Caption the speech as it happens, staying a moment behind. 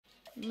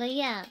But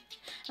yeah,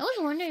 I was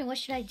wondering what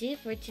should I do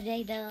for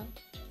today though.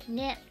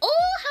 Yeah.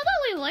 Oh, how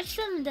about we watch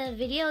the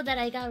video that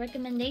I got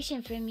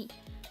recommendation from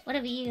one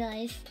of you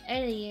guys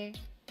earlier.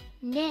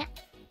 Yeah.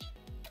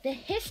 The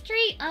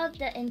history of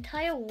the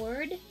entire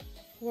world.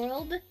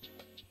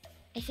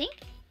 I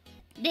think.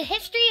 The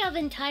history of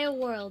entire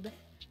world.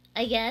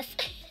 I guess.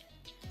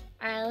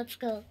 Alright, let's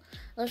go.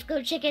 Let's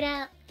go check it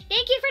out.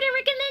 Thank you for the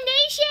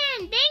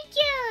recommendation! Thank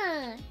you!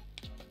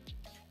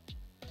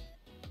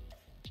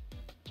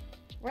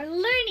 We're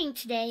learning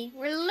today.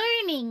 We're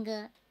learning.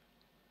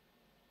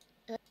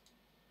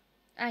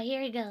 Alright,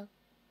 here we go.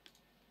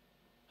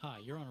 Hi,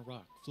 you're on a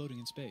rock, floating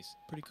in space.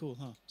 Pretty cool,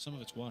 huh? Some of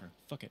it's water.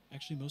 Fuck it.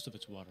 Actually, most of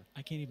it's water.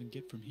 I can't even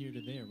get from here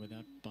to there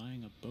without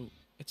buying a boat.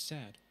 It's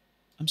sad.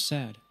 I'm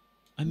sad.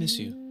 I miss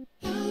you.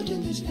 How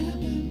did this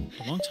happen?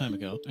 A long time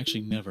ago,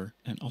 actually never,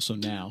 and also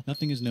now,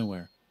 nothing is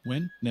nowhere.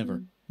 When?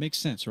 Never. Makes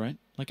sense, right?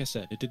 Like I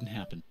said, it didn't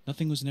happen.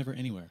 Nothing was never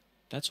anywhere.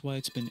 That's why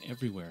it's been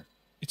everywhere.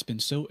 It's been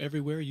so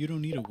everywhere, you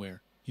don't need a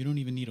where. You don't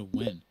even need a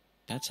when.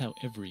 That's how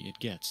every it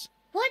gets.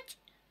 What?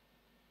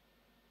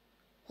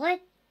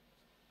 What?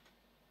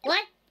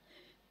 What?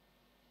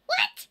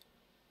 What?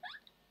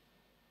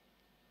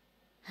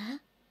 Huh?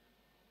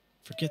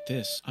 Forget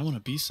this. I want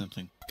to be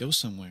something. Go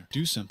somewhere.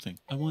 Do something.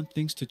 I want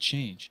things to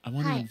change. I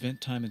want to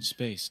invent time and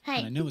space.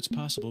 And I know it's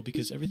possible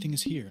because everything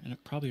is here and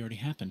it probably already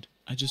happened.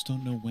 I just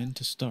don't know when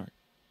to start.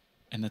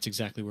 And that's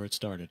exactly where it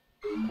started.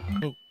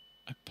 Oh,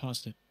 I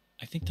paused it.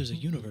 I think there's a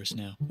universe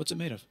now. What's it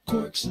made of?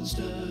 Corks and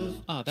stuff.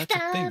 Ah, that's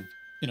a thing.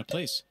 In a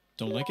place.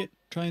 Don't like it?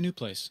 Try a new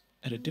place.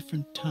 At a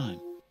different time.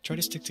 Try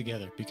to stick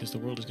together because the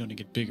world is going to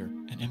get bigger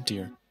and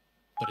emptier.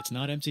 But it's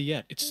not empty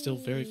yet. It's still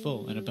very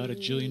full and about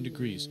 1,000,000,000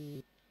 degrees.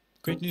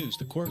 Great news.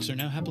 The quarks are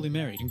now happily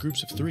married in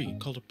groups of 3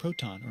 called a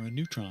proton or a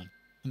neutron.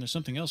 And there's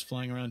something else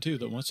flying around too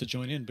that wants to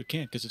join in but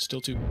can't because it's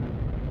still too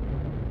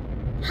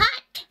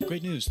hot.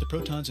 Great news. The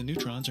protons and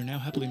neutrons are now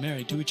happily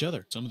married to each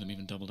other. Some of them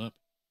even doubled up.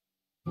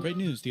 Great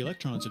news, the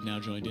electrons have now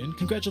joined in.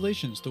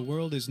 Congratulations, the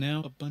world is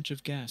now a bunch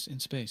of gas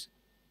in space.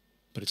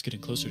 But it's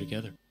getting closer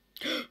together.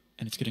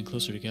 And it's getting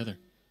closer together.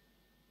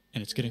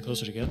 And it's getting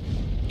closer together.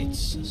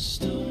 It's a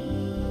star.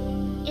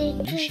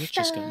 New ship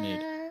just got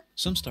made.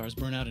 Some stars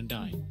burn out and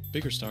die.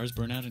 Bigger stars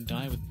burn out and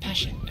die with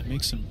passion and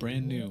make some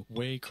brand new,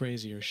 way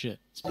crazier shit.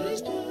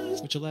 Space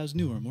dust. Which allows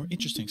newer, more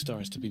interesting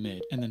stars to be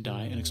made and then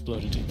die and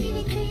explode into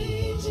even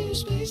crazier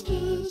space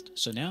dust.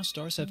 So now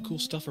stars have cool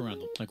stuff around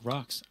them, like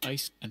rocks,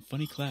 ice, and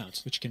funny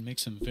clouds, which can make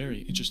some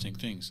very interesting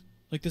things.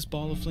 Like this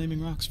ball of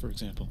flaming rocks, for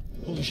example.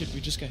 Holy shit, we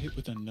just got hit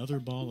with another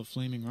ball of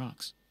flaming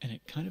rocks. And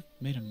it kind of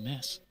made a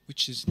mess,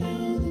 which is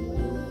now...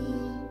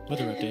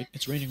 Weather update,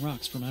 it's raining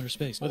rocks from outer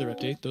space. Weather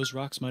update, those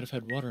rocks might have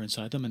had water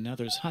inside them and now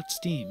there's hot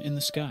steam in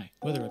the sky.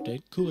 Weather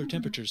update, cooler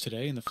temperatures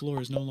today and the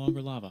floor is no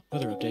longer lava.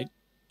 Weather update,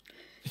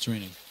 it's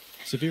raining.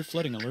 Severe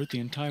flooding alert, the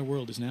entire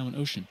world is now an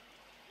ocean.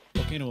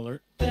 Volcano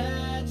alert.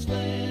 That's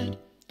land.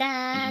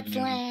 That's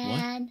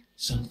land. What?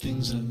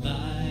 Something's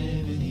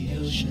alive in the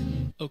ocean.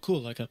 Oh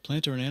cool, like a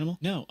plant or an animal?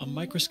 No, a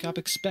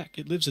microscopic speck.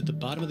 It lives at the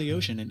bottom of the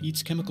ocean and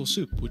eats chemical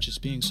soup, which is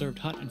being served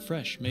hot and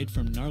fresh, made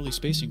from gnarly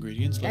space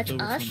ingredients left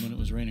over from when it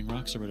was raining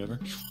rocks or whatever.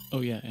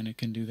 Oh yeah, and it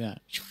can do that.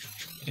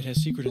 It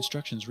has secret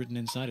instructions written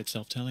inside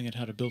itself telling it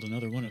how to build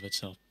another one of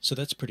itself. So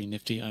that's pretty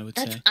nifty, I would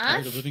say.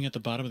 Tired of living at the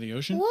bottom of the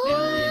ocean?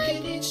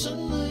 What?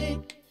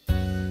 Sunlight.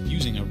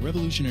 Using a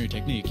revolutionary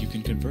technique, you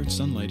can convert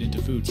sunlight into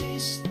food.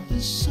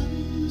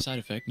 Side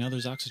effect, now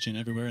there's oxygen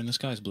everywhere and the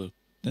sky's blue.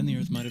 Then the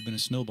Earth might have been a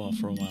snowball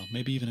for a while,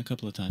 maybe even a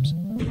couple of times.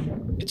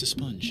 It's a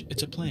sponge,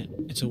 it's a plant,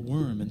 it's a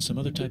worm and some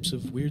other types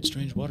of weird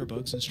strange water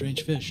bugs and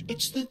strange fish.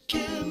 It's the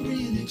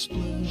Cambrian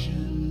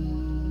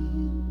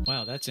explosion.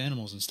 Wow, that's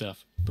animals and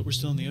stuff. But we're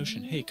still in the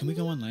ocean. Hey, can we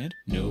go on land?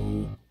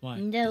 No. Why?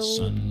 No. The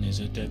sun is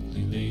a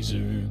deadly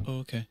laser. Oh,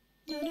 okay.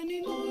 Not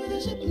anymore,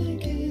 there's a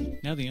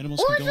blanket. Now the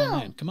animals can go on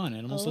land. Come on,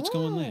 animals, let's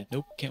go on land.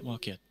 Nope, can't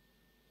walk yet.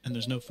 And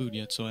there's no food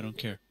yet, so I don't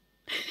care.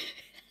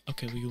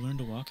 Okay, will you learn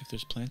to walk if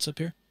there's plants up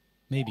here?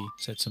 Maybe,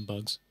 said some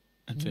bugs.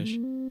 And fish.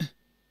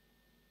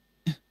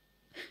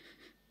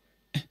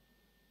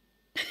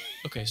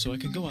 Okay, so I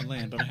can go on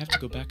land, but I have to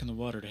go back in the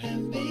water to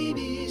have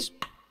babies.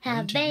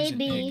 Have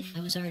babies.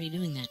 I was already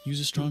doing that. Use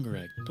a stronger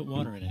egg. Put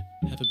water in it.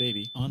 Have a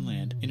baby on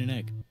land in an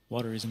egg.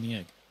 Water is in the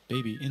egg.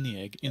 Baby in the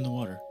egg, in the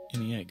water, in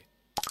the egg.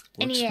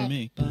 Works for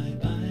me. Bye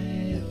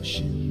bye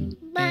ocean.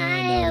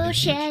 Bye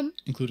ocean.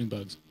 Including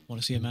bugs.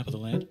 Want to see a map of the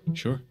land?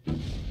 Sure.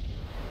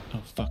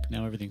 Oh fuck,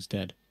 now everything's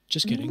dead.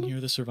 Just kidding, here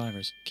are the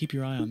survivors. Keep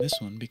your eye on this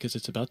one because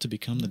it's about to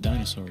become the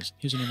dinosaurs.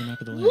 Here's another map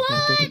of the land. What?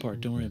 Yeah, it broke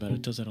apart, don't worry about it.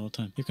 It does that all the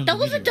time. Here comes That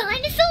was a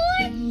dinosaur?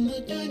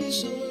 The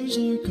dinosaurs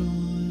are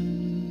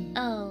gone.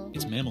 Oh.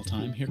 It's mammal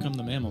time. Here come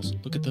the mammals.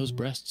 Look at those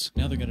breasts.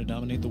 Now they're gonna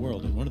dominate the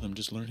world, and one of them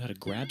just learned how to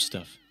grab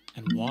stuff.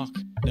 And walk.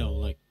 No,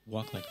 like,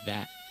 walk like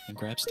that. And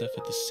grab stuff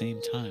at the same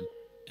time.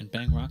 And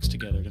bang rocks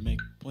together to make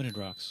pointed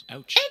rocks.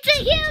 Ouch. It's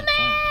a human!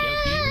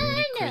 They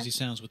make crazy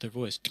sounds with their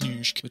voice,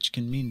 which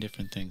can mean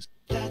different things.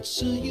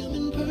 That's a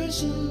human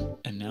person.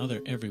 And now they're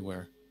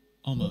everywhere.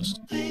 Almost.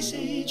 Ice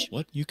Age.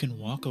 What? You can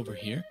walk over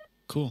here?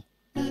 Cool.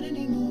 Not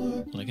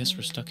anymore. Well, I guess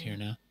we're stuck here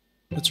now.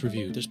 Let's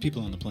review. There's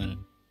people on the planet.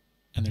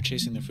 And they're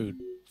chasing their food.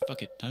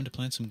 Fuck it, time to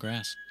plant some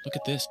grass. Look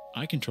at this.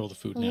 I control the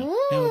food now.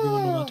 Ooh. Now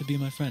everyone will want to be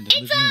my friend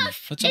and live near me.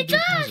 Let's all It's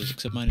build us! houses,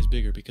 except mine is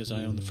bigger because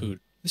I own the food.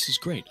 This is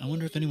great. I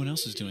wonder if anyone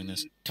else is doing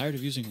this. Tired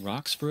of using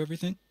rocks for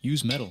everything?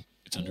 Use metal.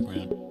 It's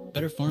underground.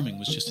 Better farming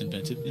was just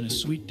invented in a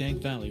sweet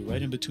dank valley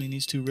right in between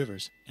these two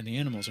rivers, and the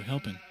animals are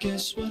helping.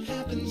 Guess what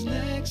happens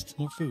next?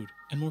 More food,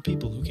 and more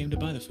people who came to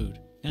buy the food.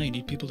 Now you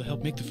need people to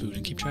help make the food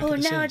and keep track of the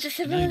sales. Now it's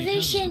a And now you need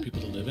houses civilization. for people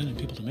to live in and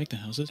people to make the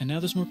houses. And now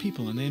there's more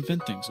people and they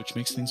invent things, which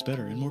makes things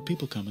better. And more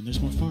people come and there's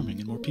more farming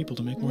and more people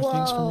to make more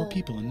things for more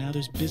people. And now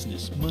there's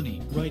business,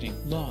 money, writing,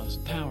 laws,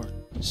 power.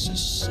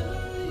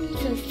 Society.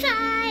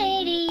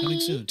 Coming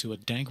soon to a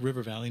dank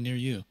river valley near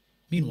you.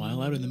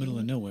 Meanwhile, out in the middle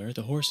of nowhere,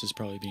 the horse is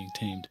probably being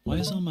tamed. Why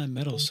is all my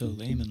metal so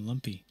lame and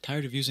lumpy?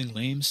 Tired of using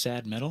lame,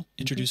 sad metal?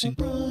 Introducing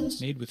bronze,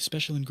 made with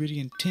special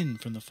ingredient tin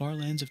from the far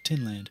lands of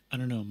Tinland. I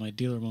don't know, my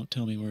dealer won't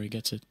tell me where he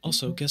gets it.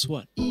 Also, guess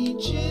what?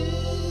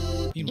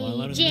 Egypt.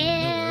 Meanwhile, out in the middle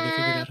of nowhere, they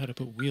figured out how to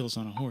put wheels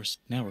on a horse.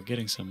 Now we're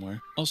getting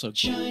somewhere. Also,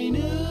 China.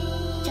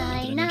 Did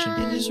I mention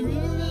Indus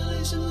River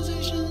Valley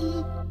civilization?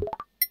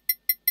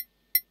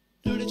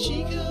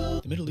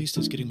 The Middle East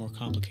is getting more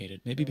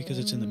complicated, maybe because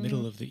it's in the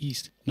middle of the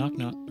East. Knock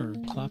knock, or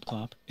clop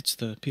clop. It's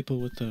the people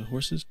with the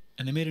horses.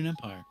 And they made an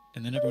empire,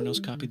 and then everyone else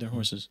copied their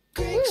horses.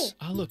 Greeks!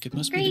 Ah, look, it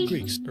must be the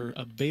Greeks, or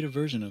a beta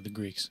version of the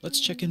Greeks. Let's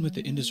check in with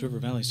the Indus River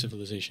Valley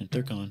civilization.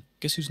 They're gone.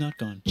 Guess who's not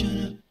gone?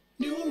 China.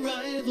 New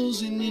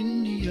arrivals in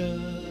India.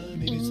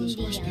 Maybe it's those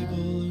horse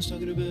people I was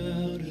talking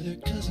about, or their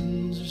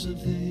cousins or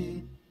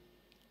something.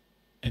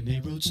 And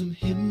they wrote some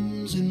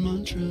hymns and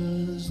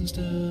mantras and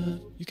stuff.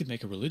 You could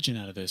make a religion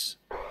out of this.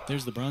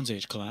 There's the Bronze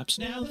Age collapse.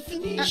 Now the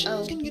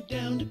Phoenicians can get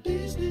down to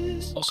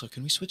business. Also,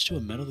 can we switch to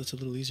a metal that's a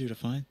little easier to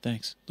find?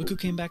 Thanks. Look who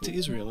came back to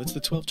Israel. It's the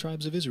 12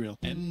 tribes of Israel.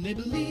 And they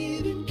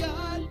believe in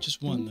God.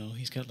 Just one, though.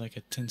 He's got like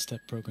a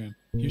 10-step program.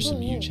 Here's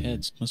some huge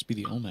heads. Must be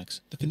the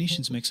Olmecs. The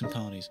Phoenicians make some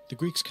colonies. The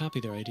Greeks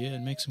copy their idea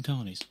and make some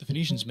colonies. The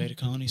Phoenicians made a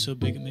colony so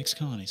big it makes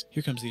colonies.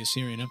 Here comes the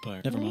Assyrian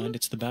Empire. Never mind,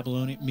 it's the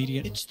Babylonian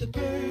Median. It's the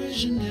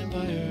Persian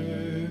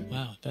Empire.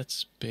 Wow,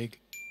 that's big.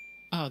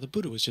 Ah, the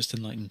Buddha was just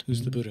enlightened.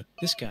 Who's the Buddha?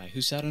 This guy,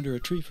 who sat under a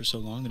tree for so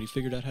long that he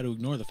figured out how to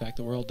ignore the fact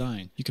that we're all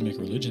dying. You can make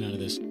a religion out of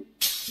this.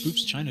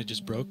 Oops, China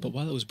just broke, but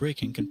while it was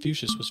breaking,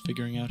 Confucius was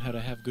figuring out how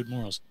to have good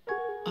morals.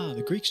 Ah,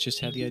 the Greeks just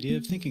had the idea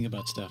of thinking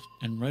about stuff.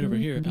 And right over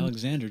here,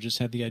 Alexander just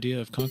had the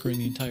idea of conquering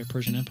the entire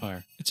Persian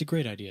Empire. It's a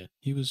great idea.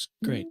 He was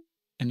great.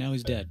 And now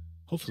he's dead.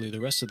 Hopefully the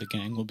rest of the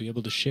gang will be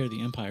able to share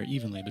the empire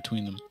evenly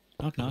between them.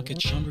 Knock knock,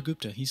 it's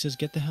Chandragupta. He says,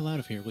 get the hell out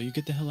of here. Will you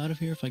get the hell out of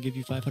here if I give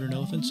you 500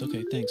 elephants?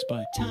 Okay, thanks,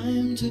 bye.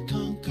 Time to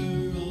conquer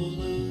all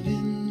of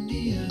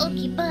India.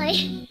 Okay, bye.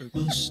 Or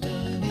most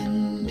of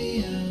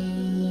India.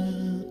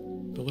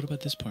 But what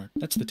about this part?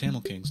 That's the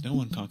Tamil Kings. No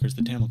one conquers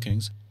the Tamil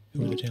Kings.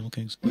 Who are the Tamil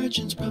Kings?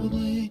 Merchants,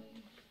 probably.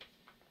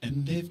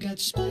 And they've got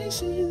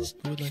spices.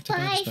 Who would like to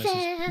buy the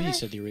spices? Me,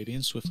 said the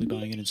Arabians, swiftly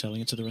buying it and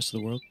selling it to the rest of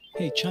the world.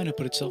 Hey, China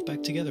put itself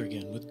back together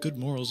again, with good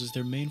morals as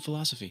their main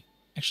philosophy.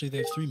 Actually, they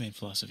have 3 main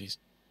philosophies.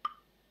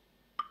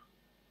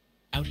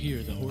 Out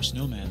here, the horse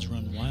nomads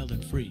run wild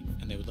and free,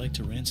 and they would like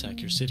to ransack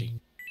your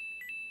city.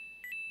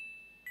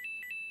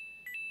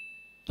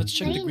 Let's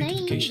check the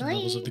Greekification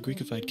levels of the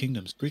Greekified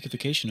kingdoms.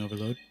 Greekification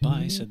overload.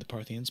 Bye, said the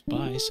Parthians.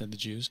 Bye, said the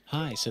Jews.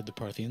 Hi, said the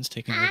Parthians,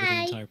 taking over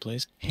the entire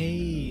place.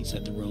 Hey,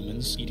 said the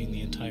Romans, eating the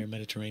entire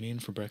Mediterranean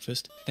for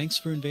breakfast. Thanks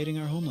for invading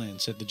our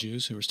homeland, said the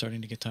Jews, who were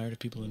starting to get tired of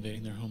people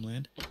invading their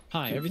homeland.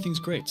 Hi, everything's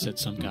great, said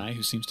some guy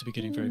who seems to be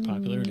getting very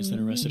popular and is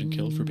then arrested and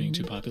killed for being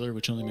too popular,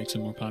 which only makes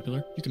him more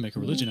popular. You can make a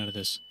religion out of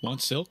this.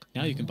 Want silk?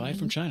 Now you can buy it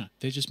from China.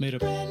 They just made a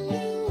brand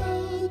new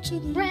road to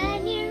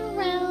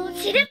the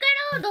Silk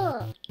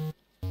Road.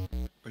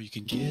 Or you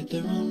can get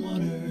their own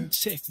water.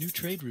 Sick, new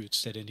trade routes,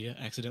 said India,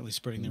 accidentally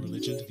spreading their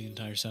religion to the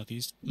entire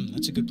southeast.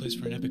 That's a good place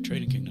for an epic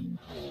trading kingdom.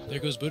 There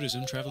goes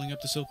Buddhism traveling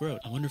up the Silk Road.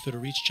 I wonder if it'll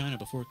reach China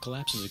before it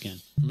collapses again.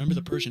 Remember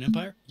the Persian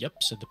Empire?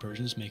 Yep, said the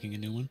Persians, making a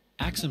new one.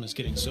 Axum is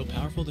getting so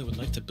powerful they would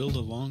like to build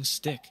a long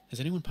stick. Has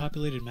anyone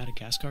populated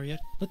Madagascar yet?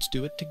 Let's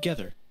do it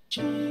together.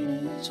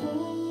 China's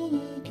whole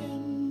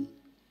again.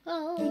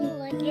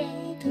 Oh,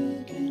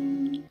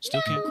 again.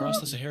 Still can't cross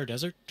the Sahara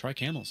Desert? Try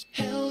camels.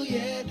 Hell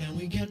yeah, now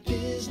we got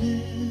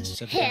business.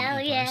 Said the Hell Roman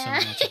Empire, yeah.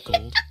 selling lots of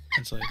gold.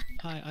 It's like,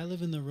 hi, I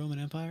live in the Roman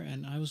Empire,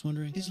 and I was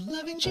wondering, is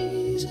loving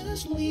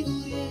Jesus legal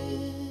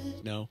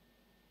yet? No.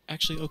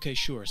 Actually, okay,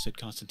 sure, said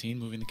Constantine,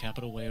 moving the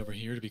capital way over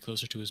here to be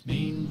closer to his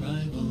main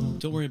rival.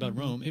 Don't worry about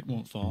Rome, it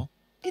won't fall.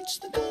 It's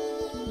the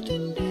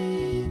golden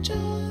age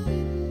of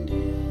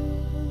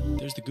India.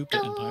 There's the Gupta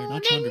Empire,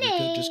 not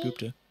Chandragupta, just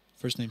Gupta.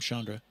 First name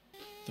Chandra.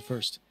 The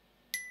first.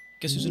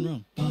 Guess who's in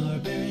Rome?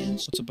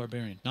 Barbarians. What's a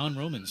barbarian?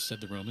 Non-Romans,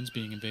 said the Romans,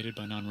 being invaded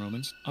by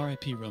non-Romans.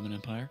 R.I.P. Roman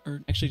Empire.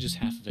 Or actually just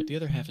half of it. The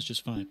other half is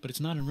just fine. But it's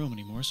not in Rome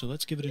anymore, so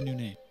let's give it a new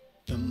name.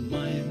 The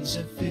Mayans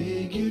have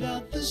figured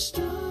out the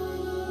stars.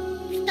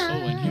 Oh,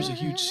 and here's a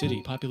huge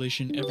city.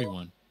 Population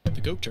everyone. The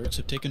Gok Turks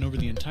have taken over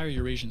the entire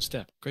Eurasian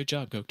steppe. Great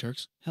job, Gok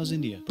Turks. How's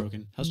India?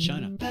 Broken. How's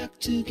China? Back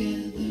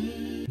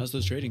together. How's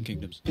those trading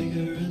kingdoms?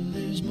 Bigger and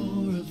there's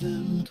more of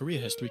them.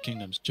 Korea has 3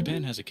 kingdoms.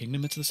 Japan has a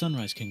kingdom. It's the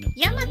Sunrise Kingdom.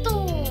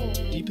 Yamato!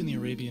 Deep in the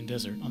Arabian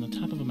desert, on the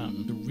top of a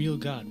mountain, the real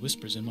God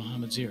whispers in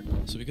Muhammad's ear.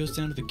 So he goes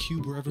down to the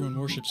cube where everyone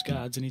worships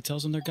gods, and he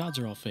tells them their gods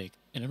are all fake.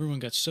 And everyone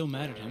got so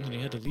mad at him that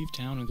he had to leave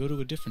town and go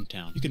to a different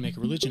town. You can make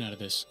a religion out of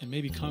this, and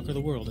maybe conquer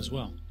the world as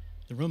well.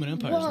 The Roman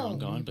Empire is long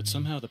gone, but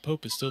somehow the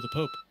Pope is still the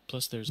Pope.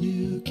 Plus there's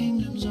new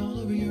kingdoms all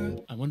over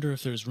Europe. I wonder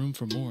if there's room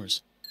for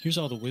Moors. Here's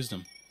all the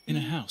wisdom. In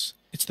a house.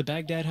 It's the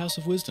Baghdad House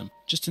of Wisdom,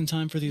 just in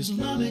time for the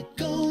Islamic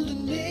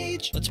Golden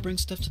Age. Let's bring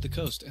stuff to the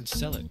coast and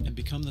sell it and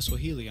become the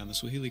Swahili on the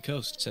Swahili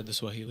coast, said the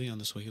Swahili on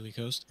the Swahili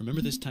coast.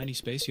 Remember this tiny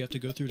space you have to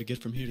go through to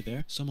get from here to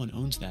there? Someone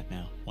owns that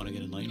now. Want to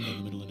get enlightened in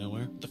the middle of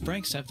nowhere? The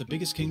Franks have the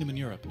biggest kingdom in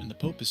Europe, and the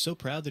Pope is so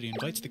proud that he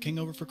invites the king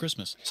over for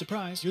Christmas.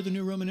 Surprise, you're the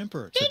new Roman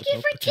emperor, said the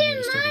Pope, pretending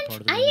to still be part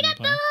of the Roman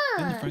Empire.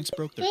 Then the Franks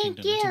broke their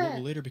kingdom into what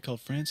will later be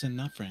called France and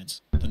not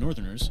France. The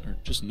Northerners, or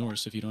just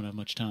Norse if you don't have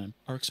much time,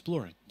 are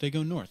exploring. They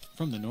go north,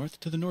 from the north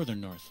to the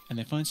northern north, and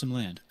they find some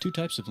land, 2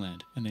 types of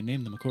land, and they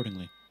name them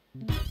accordingly.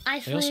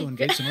 They also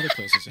invade some other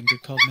places and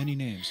get called many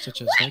names,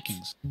 such as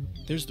Vikings.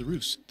 There's the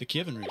Rus, the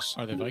Kievan Rus.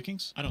 Are they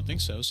Vikings? I don't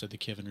think so, said the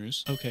Kievan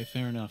Rus. Okay,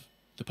 fair enough.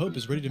 The Pope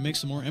is ready to make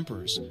some more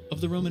emperors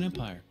of the Roman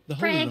Empire, the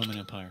Holy Roman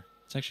Empire.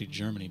 It's actually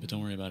Germany, but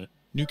don't worry about it.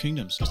 New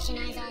kingdoms.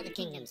 Christianize all the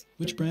kingdoms.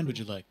 Which brand would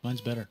you like? Mine's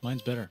better.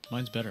 Mine's better.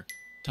 Mine's better.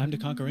 Time to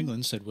conquer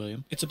England, said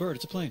William. It's a bird,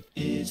 it's a plane.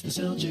 It's the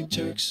Seljuk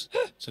Turks,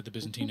 said the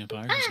Byzantine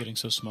Empire, who's getting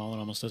so small it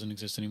almost doesn't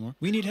exist anymore.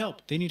 We need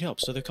help. They need help,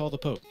 so they call the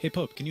Pope. Hey,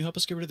 Pope, can you help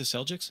us get rid of the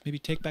Seljuks? Maybe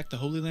take back the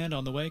Holy Land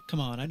on the way? Come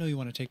on, I know you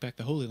want to take back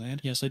the Holy Land.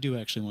 Yes, I do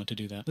actually want to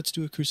do that. Let's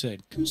do a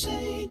crusade.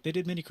 Crusade! They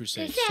did many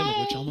crusades, some of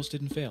which almost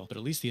didn't fail, but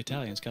at least the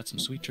Italians got some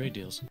sweet trade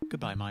deals.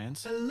 Goodbye,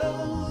 Mayans.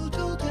 Hello,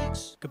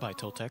 Toltecs. Goodbye,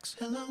 Toltecs.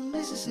 Hello,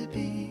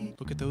 Mississippi.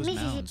 Look at those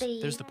mounds.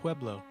 There's the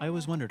Pueblo. I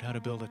always wondered how to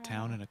build a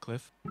town in a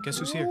cliff. Guess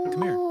who's here?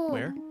 Come here.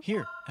 Where?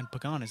 Here. And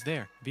Pagan is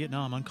there.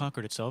 Vietnam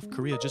unconquered itself,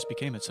 Korea just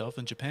became itself,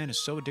 and Japan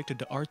is so addicted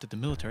to art that the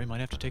military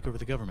might have to take over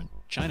the government.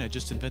 China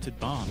just invented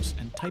bombs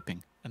and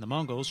typing, and the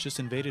Mongols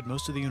just invaded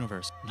most of the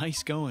universe.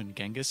 Nice going,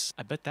 Genghis.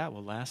 I bet that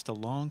will last a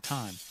long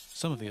time.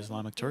 Some of the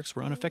Islamic Turks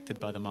were unaffected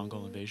by the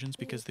Mongol invasions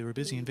because they were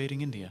busy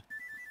invading India.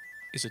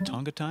 Is it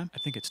Tonga time? I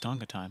think it's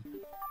Tonga time.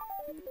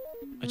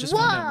 I just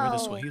found out where the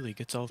Swahili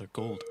gets all their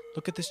gold.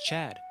 Look at this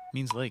Chad.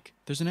 Means lake.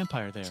 There's an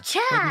empire there. Chad!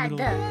 Right in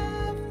the middle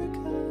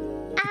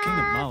of the king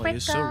of Mali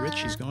is so rich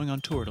he's going on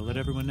tour to let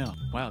everyone know.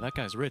 Wow, that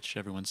guy's rich,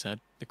 everyone said.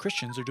 The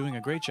Christians are doing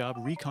a great job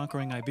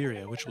reconquering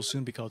Iberia, which will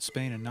soon be called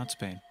Spain and not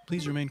Spain.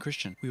 Please remain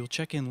Christian. We will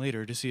check in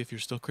later to see if you're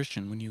still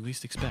Christian when you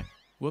least expect.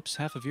 Whoops,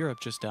 half of Europe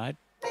just died.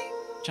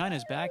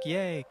 China's back,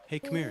 yay! Hey,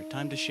 come here,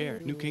 time to share.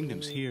 New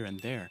kingdoms here and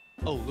there.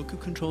 Oh, look who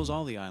controls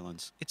all the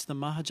islands. It's the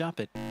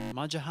Mahajapit,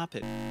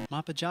 Majahapit,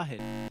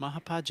 Mapajahit,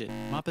 Mahapajit,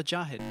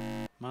 Mapajahit,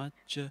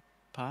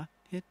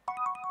 Majapahit.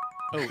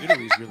 Oh,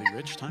 Italy's really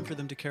rich. Time for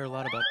them to care a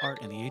lot about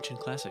art and the ancient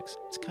classics.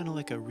 It's kind of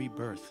like a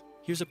rebirth.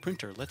 Here's a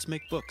printer. Let's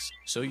make books.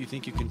 So you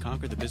think you can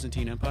conquer the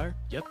Byzantine Empire?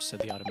 Yep, said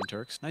the Ottoman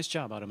Turks. Nice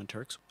job, Ottoman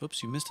Turks.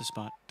 Oops, you missed a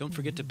spot. Don't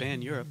forget to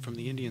ban Europe from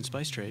the Indian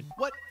spice trade.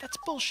 What? That's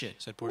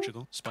bullshit, said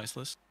Portugal,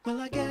 spiceless.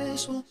 Well, I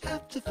guess we'll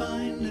have to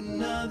find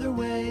another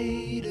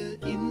way to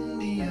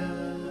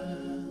India.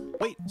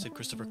 Wait, said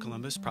Christopher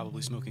Columbus,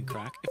 probably smoking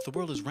crack. If the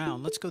world is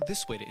round, let's go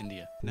this way to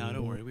India. No,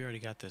 don't worry, we already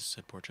got this,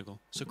 said Portugal.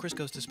 So Chris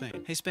goes to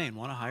Spain. Hey, Spain,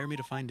 want to hire me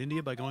to find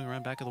India by going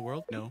around back of the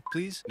world? No,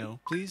 please, no,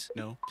 please,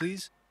 no,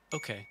 please.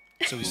 Okay.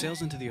 So he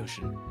sails into the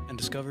ocean and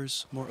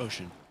discovers more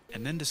ocean,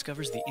 and then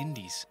discovers the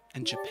Indies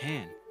and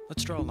Japan.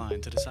 Let's draw a line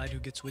to decide who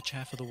gets which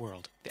half of the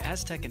world. The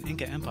Aztec and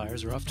Inca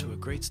empires are off to a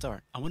great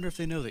start. I wonder if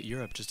they know that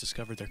Europe just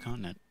discovered their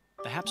continent.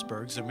 The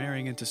Habsburgs are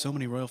marrying into so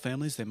many royal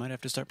families they might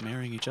have to start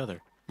marrying each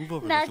other. Move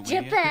over, Not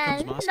Lithuania. Japan. Here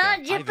comes Moscow. Not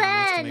Ivan wants to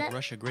Japan. make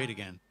Russia great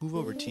again. Move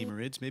over,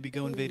 Timurids. Maybe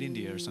go invade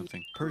India or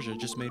something. Persia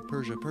just made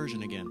Persia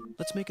Persian again.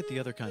 Let's make it the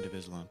other kind of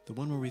Islam. The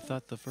one where we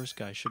thought the first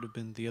guy should have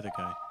been the other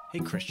guy. Hey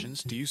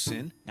Christians, do you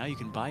sin? Now you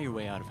can buy your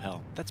way out of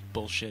hell. That's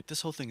bullshit.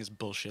 This whole thing is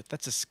bullshit.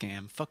 That's a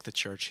scam. Fuck the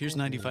church. Here's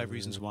 95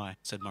 reasons why,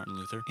 said Martin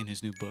Luther in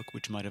his new book,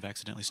 which might have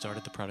accidentally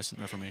started the Protestant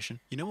Reformation.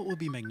 You know what would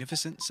be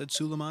magnificent, said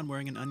Suleiman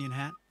wearing an onion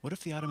hat? What if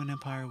the Ottoman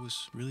Empire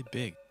was really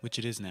big, which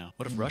it is now?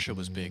 What if Russia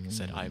was big,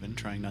 said Ivan,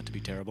 trying not to be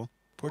terrible.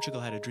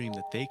 Portugal had a dream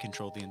that they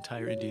controlled the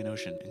entire Indian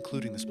Ocean,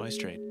 including the spice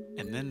trade.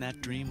 And then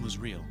that dream was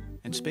real.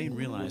 And Spain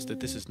realized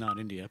that this is not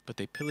India, but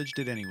they pillaged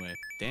it anyway.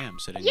 Damn,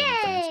 said England and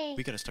France.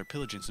 We gotta start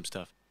pillaging some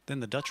stuff. Then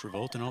the Dutch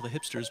revolt and all the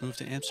hipsters moved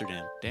to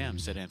Amsterdam. Damn,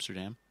 said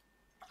Amsterdam.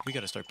 We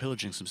gotta start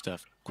pillaging some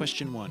stuff.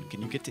 Question 1,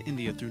 can you get to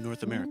India through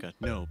North America?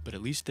 No, but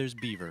at least there's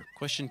beaver.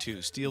 Question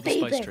 2, steal the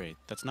spice trade.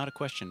 That's not a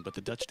question, but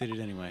the Dutch did it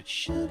anyway.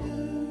 Sugar.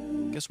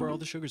 Guess where all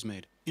the sugar's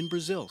made? In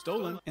Brazil.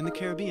 Stolen. In the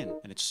Caribbean.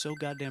 And it's so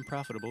goddamn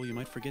profitable you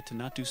might forget to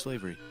not do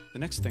slavery. The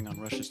next thing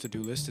on Russia's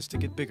to-do list is to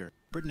get bigger.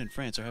 Britain and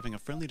France are having a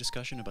friendly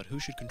discussion about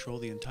who should control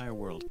the entire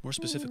world, more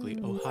specifically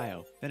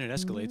Ohio. Then it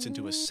escalates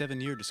into a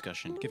 7-year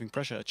discussion, giving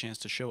Prussia a chance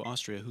to show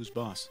Austria who's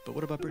boss. But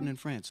what about Britain and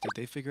France? Did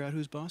they figure out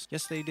who's boss?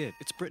 Yes, they did.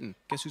 It's Britain.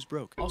 Guess who's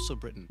broke? Also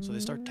Britain. So they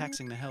start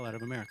taxing the hell out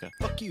of America.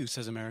 Fuck you,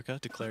 says America,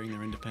 declaring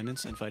their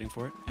independence and fighting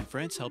for it. And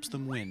France helps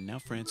them win. Now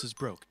France is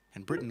broke.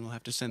 And Britain will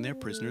have to send their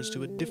prisoners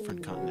to a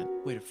different continent.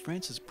 Wait, if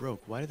France is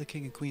broke, why do the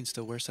king and queen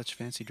still wear such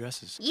fancy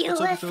dresses? Let's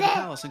overthrow the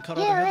palace and cut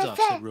all their heads off,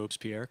 said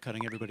Robespierre,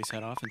 cutting everybody's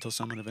head off until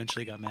someone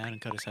eventually got mad and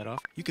cut his head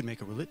off. You could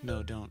make a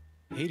No, don't.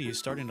 Haiti is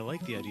starting to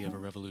like the idea of a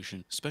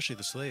revolution, especially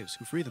the slaves,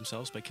 who free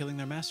themselves by killing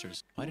their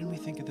masters. Why didn't we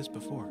think of this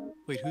before?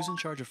 Wait, who's in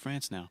charge of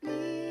France now?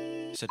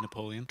 Said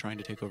Napoleon, trying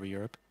to take over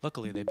Europe.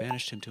 Luckily, they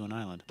banished him to an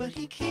island. But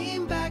he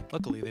came back.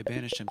 Luckily, they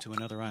banished him to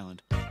another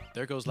island.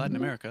 There goes Latin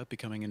America,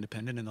 becoming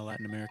independent in the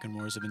Latin American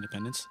Wars of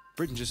Independence.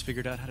 Britain just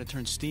figured out how to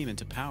turn steam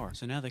into power,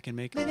 so now they can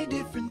make many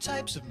different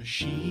types of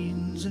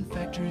machines and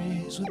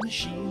factories with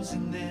machines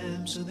in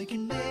them, so they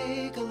can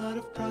make a lot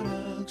of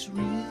products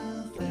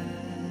real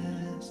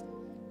fast.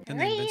 Then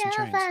they invent some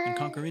trains and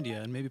conquer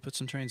India and maybe put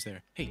some trains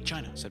there. Hey,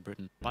 China, said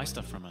Britain, buy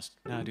stuff from us.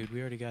 Nah, dude,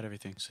 we already got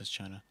everything, says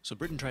China. So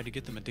Britain tried to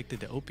get them addicted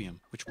to opium,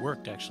 which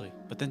worked, actually.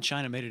 But then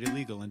China made it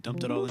illegal and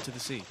dumped it all into the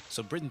sea.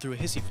 So Britain threw a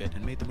hissy fit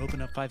and made them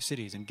open up 5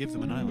 cities and give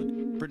them an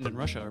island. Britain and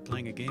Russia are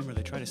playing a game where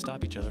they try to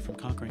stop each other from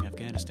conquering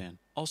Afghanistan.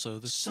 Also,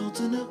 the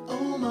Sultan of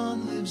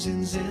Oman lives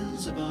in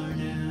Zanzibar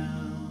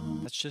now.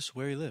 That's just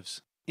where he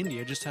lives.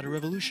 India just had a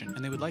revolution,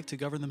 and they would like to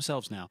govern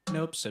themselves now.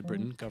 Nope, said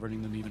Britain,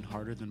 governing them even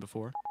harder than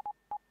before.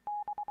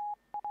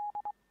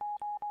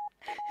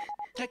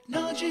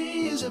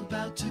 Technology is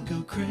about to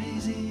go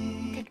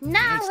crazy. The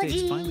United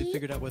States finally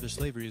figured out whether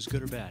slavery is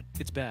good or bad.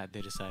 It's bad,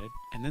 they decided.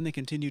 And then they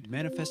continued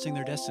manifesting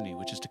their destiny,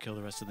 which is to kill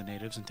the rest of the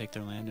natives and take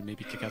their land and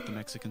maybe kick out the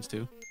Mexicans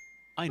too.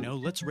 I know,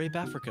 let's rape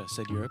Africa,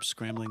 said Europe,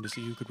 scrambling to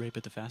see who could rape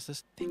it the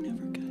fastest. They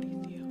never got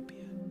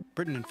Ethiopia.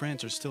 Britain and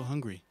France are still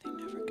hungry. They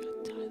never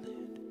got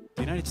Thailand.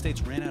 The United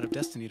States ran out of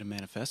destiny to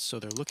manifest, so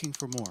they're looking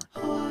for more.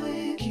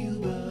 Hawaii,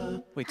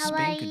 Cuba. Wait,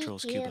 Spain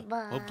controls Cuba.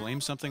 Well, blame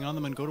something on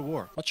them and go to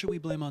war. What should we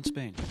blame on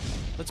Spain?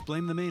 Let's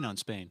blame the Maine on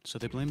Spain. So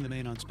they blame the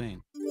Maine on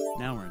Spain.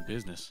 Now we're in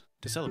business.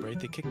 To celebrate,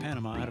 they kick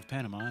Panama out of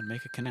Panama and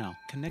make a canal,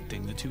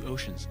 connecting the 2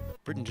 oceans.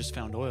 Britain just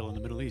found oil in the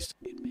Middle East.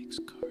 It makes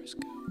cars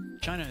go.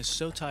 China is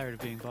so tired of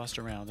being bossed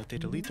around that they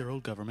delete their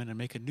old government and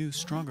make a new,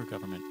 stronger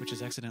government, which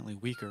is accidentally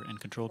weaker and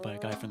controlled by a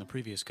guy from the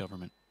previous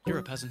government.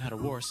 Europe hasn't had a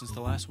war since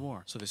the last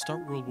war, so they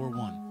start World War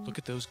I. Look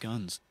at those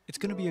guns. It's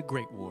gonna be a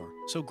great war.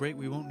 So great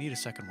we won't need a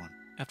second one.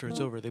 After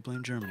it's over, they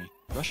blame Germany.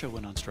 Russia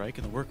went on strike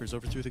and the workers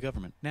overthrew the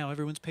government. Now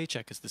everyone's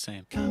paycheck is the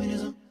same.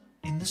 Communism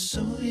in the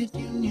Soviet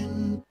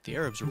Union. The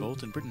Arabs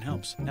revolt and Britain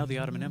helps. Now the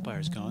Ottoman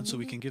Empire's gone, so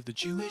we can give the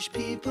Jewish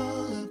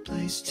people a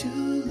place to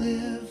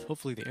live.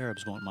 Hopefully the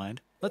Arabs won't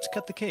mind. Let's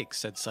cut the cake,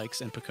 said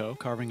Sykes and Picot,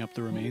 carving up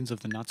the remains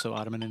of the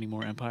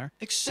not-so-Ottoman-anymore empire.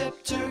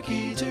 Except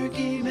Turkey.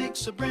 Turkey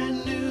makes a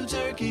brand new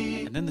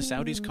Turkey. And then the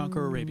Saudis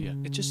conquer Arabia.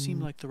 It just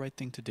seemed like the right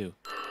thing to do.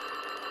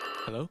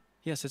 Hello?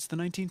 Yes, it's the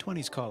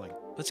 1920s calling.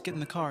 Let's get in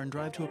the car and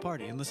drive to a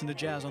party and listen to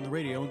jazz on the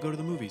radio and go to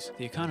the movies.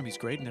 The economy's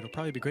great and it'll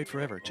probably be great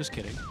forever. Just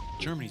kidding.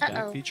 Germany's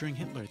back featuring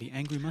Hitler, the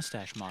angry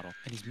mustache model,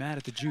 and he's mad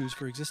at the Jews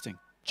for existing.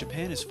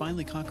 Japan is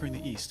finally conquering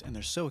the East, and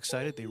they're so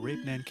excited they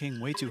raped Nanking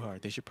way too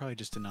hard. They should probably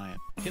just deny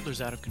it. Hitler's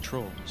out of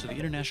control, so the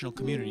international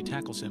community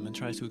tackles him and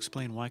tries to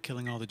explain why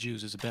killing all the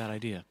Jews is a bad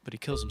idea, but he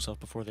kills himself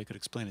before they could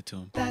explain it to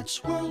him.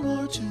 That's World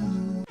War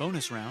II.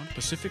 Bonus round,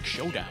 Pacific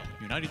Showdown.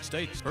 United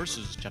States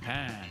versus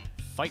Japan.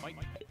 Fight.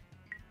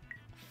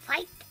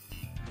 Fight.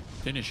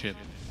 Finish him.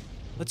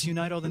 Let's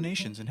unite all the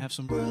nations and have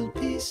some world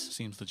peace.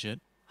 Seems legit.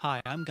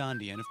 Hi, I'm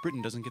Gandhi, and if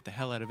Britain doesn't get the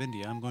hell out of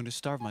India, I'm going to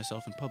starve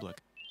myself in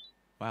public.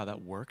 Wow,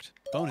 that worked.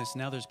 Bonus,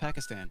 now there's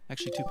Pakistan.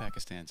 Actually, 2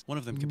 Pakistans. One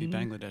of them could be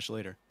Bangladesh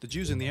later. The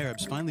Jews and the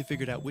Arabs finally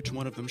figured out which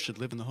one of them should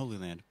live in the Holy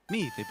Land.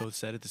 Me, they both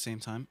said at the same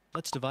time.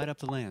 Let's divide up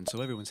the land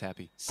so everyone's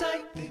happy.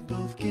 Psych! They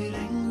both get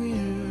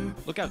angrier.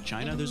 Look out,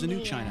 China. There's a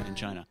new China in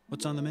China.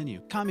 What's on the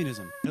menu?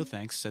 Communism. No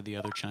thanks, said the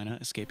other China,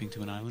 escaping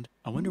to an island.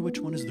 I wonder which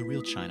one is the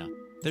real China.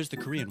 There's the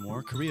Korean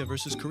War, Korea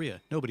versus Korea.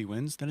 Nobody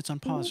wins, then it's on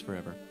pause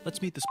forever.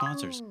 Let's meet the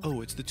sponsors.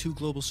 Oh, it's the 2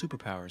 global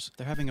superpowers.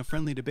 They're having a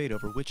friendly debate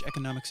over which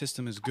economic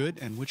system is good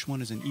and which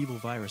one is an evil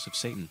virus of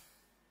Satan.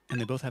 And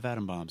they both have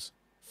atom bombs.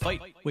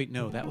 Fight! Wait,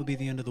 no, that would be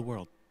the end of the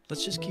world.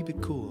 Let's just keep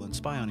it cool and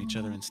spy on each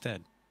other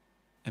instead.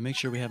 And make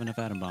sure we have enough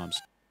atom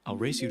bombs. I'll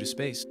race you to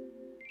space.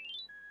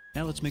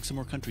 Now let's make some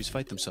more countries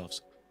fight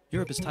themselves.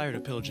 Europe is tired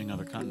of pillaging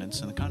other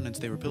continents, and the continents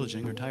they were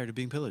pillaging are tired of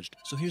being pillaged.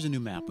 So here's a new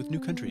map with new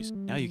countries.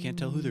 Now you can't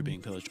tell who they're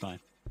being pillaged by.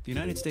 The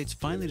United States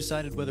finally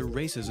decided whether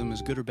racism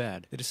is good or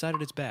bad. They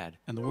decided it's bad,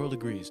 and the world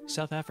agrees.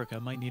 South Africa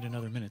might need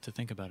another minute to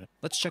think about it.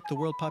 Let's check the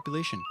world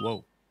population.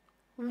 Whoa.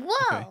 Whoa!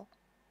 Okay.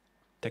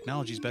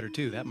 Technology's better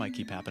too, that might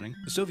keep happening.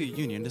 The Soviet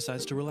Union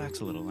decides to relax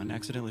a little and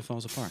accidentally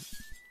falls apart.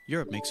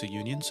 Europe makes a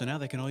union, so now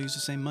they can all use the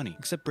same money,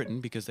 except Britain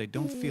because they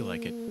don't feel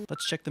like it.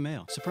 Let's check the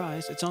mail.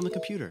 Surprise, it's on the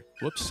computer.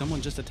 Whoops, someone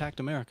just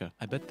attacked America.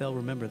 I bet they'll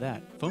remember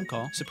that. Phone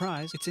call.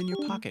 Surprise, it's in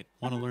your pocket.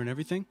 Want to learn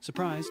everything?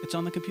 Surprise, it's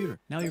on the computer.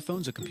 Now your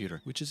phone's a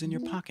computer, which is in your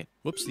pocket.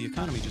 Whoops, the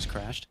economy just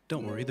crashed.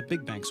 Don't worry, the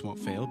big banks won't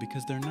fail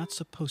because they're not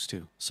supposed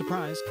to.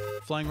 Surprise,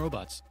 flying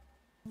robots.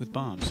 With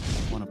bombs.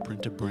 Want to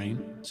print a brain?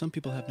 Some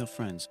people have no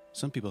friends.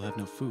 Some people have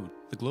no food.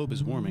 The globe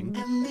is warming.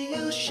 And the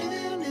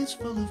ocean is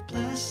full of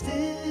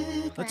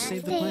plastic. Let's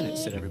save the planet,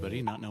 said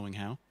everybody, not knowing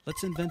how.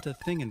 Let's invent a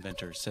thing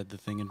inventor, said the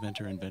thing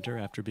inventor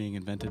after being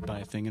invented by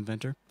a thing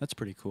inventor. That's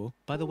pretty cool.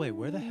 By the way,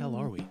 where the hell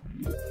are we?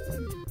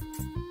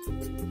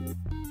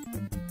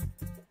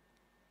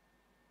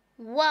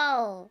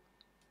 Whoa.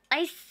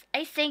 I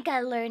think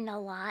I learned a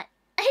lot.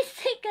 I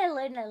think I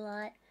learned a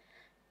lot.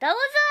 That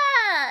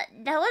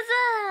was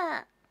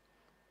a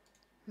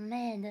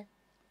man.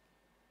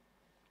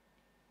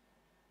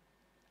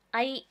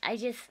 I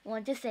just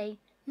want to say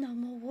no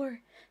more war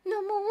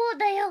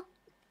da yo.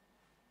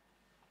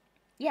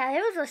 Yeah, it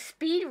was a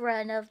speed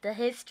run of the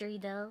history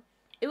though.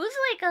 It was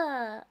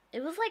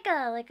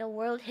like a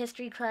world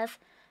history class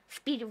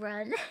speed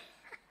run.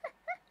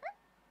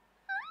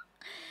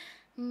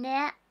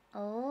 Nah.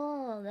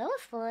 Oh, that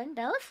was fun.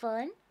 That was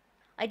fun.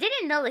 I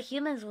didn't know the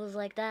humans was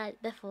like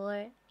that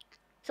before.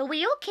 So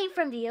we all came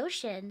from the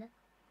ocean.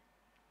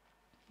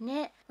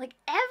 Nah. Like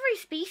every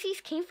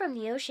species came from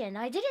the ocean.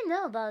 I didn't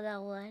know about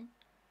that one.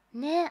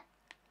 Nah.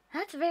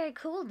 That's very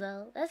cool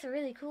though. That's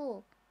really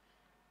cool.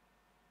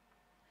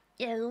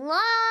 Yeah,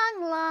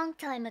 long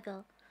time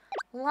ago.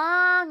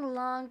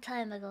 Long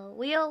time ago.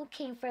 We all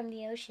came from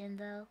the ocean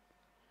though.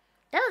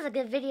 That was a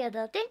good video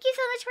though. Thank you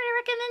so much for the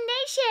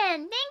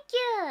recommendation. Thank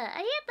you.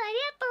 Arigato,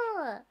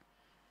 arigato.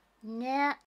 Nah.